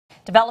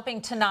Developing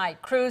tonight,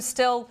 crews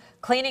still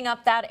cleaning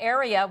up that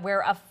area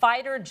where a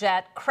fighter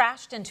jet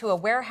crashed into a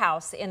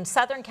warehouse in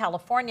Southern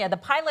California. The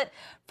pilot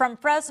from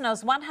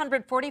Fresno's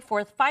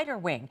 144th Fighter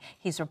Wing.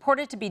 He's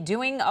reported to be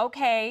doing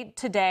okay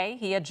today.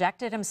 He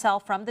ejected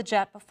himself from the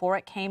jet before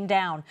it came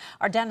down.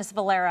 Our Dennis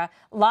Valera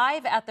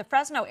live at the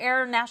Fresno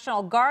Air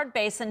National Guard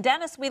base. And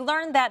Dennis, we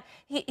learned that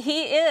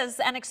he is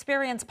an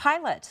experienced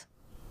pilot.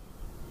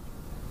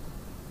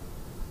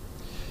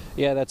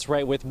 Yeah, that's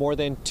right. With more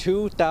than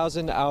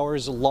 2,000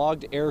 hours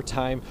logged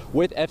airtime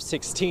with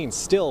F-16.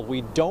 Still,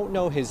 we don't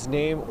know his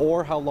name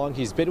or how long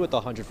he's been with the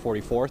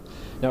 144th.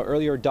 Now,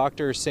 earlier,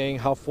 doctors saying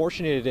how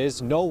fortunate it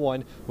is no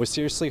one was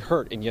seriously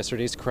hurt in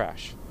yesterday's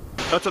crash.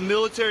 That's a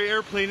military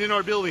airplane in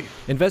our building.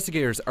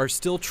 Investigators are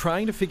still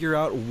trying to figure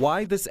out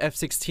why this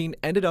F-16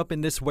 ended up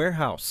in this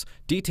warehouse.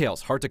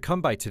 Details hard to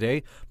come by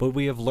today, but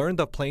we have learned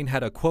the plane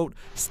had a, quote,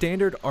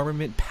 standard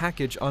armament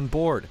package on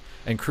board,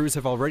 and crews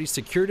have already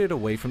secured it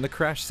away from the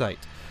crash site.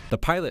 The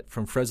pilot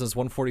from Fresno's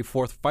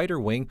 144th Fighter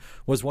Wing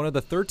was one of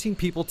the 13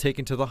 people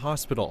taken to the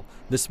hospital.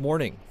 This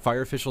morning,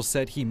 fire officials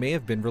said he may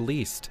have been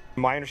released.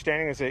 My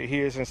understanding is that he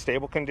is in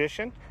stable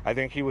condition. I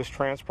think he was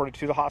transported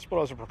to the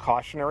hospital as a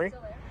precautionary.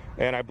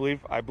 And I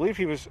believe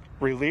he was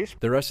released.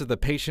 The rest of the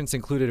patients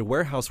included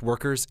warehouse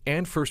workers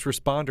and first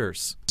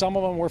responders. Some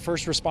of them were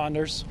first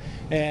responders,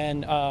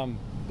 and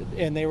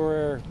they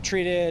were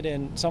treated,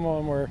 and some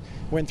of them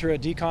went through a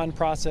decon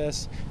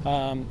process,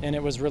 and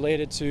it was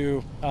related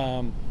to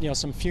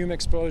some fume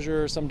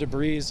exposure, some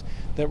debris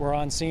that were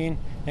on scene,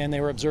 and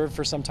they were observed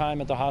for some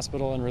time at the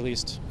hospital and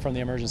released from the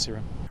emergency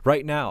room.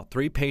 Right now,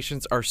 3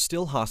 patients are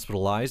still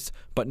hospitalized,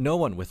 but no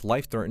one with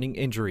life-threatening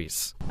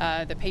injuries.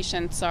 The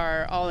patients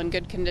are all in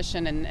good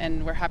condition,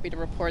 and we're happy to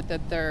report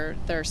that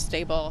they're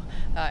stable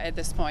at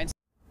this point.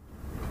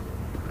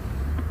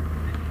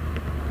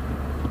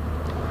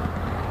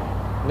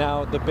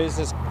 Now, the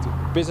business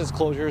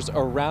closures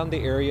around the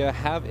area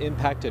have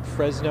impacted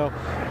Fresno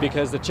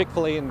because the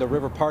Chick-fil-A in the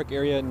River Park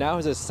area now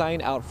has a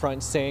sign out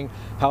front saying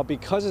how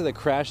because of the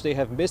crash they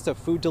have missed a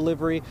food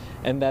delivery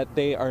and that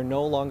they are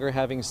no longer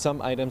having some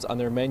items on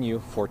their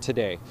menu for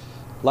today.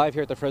 Live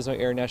here at the Fresno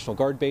Air National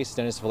Guard base,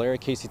 Dennis Valera,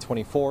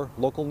 KC24,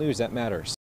 local news that matters.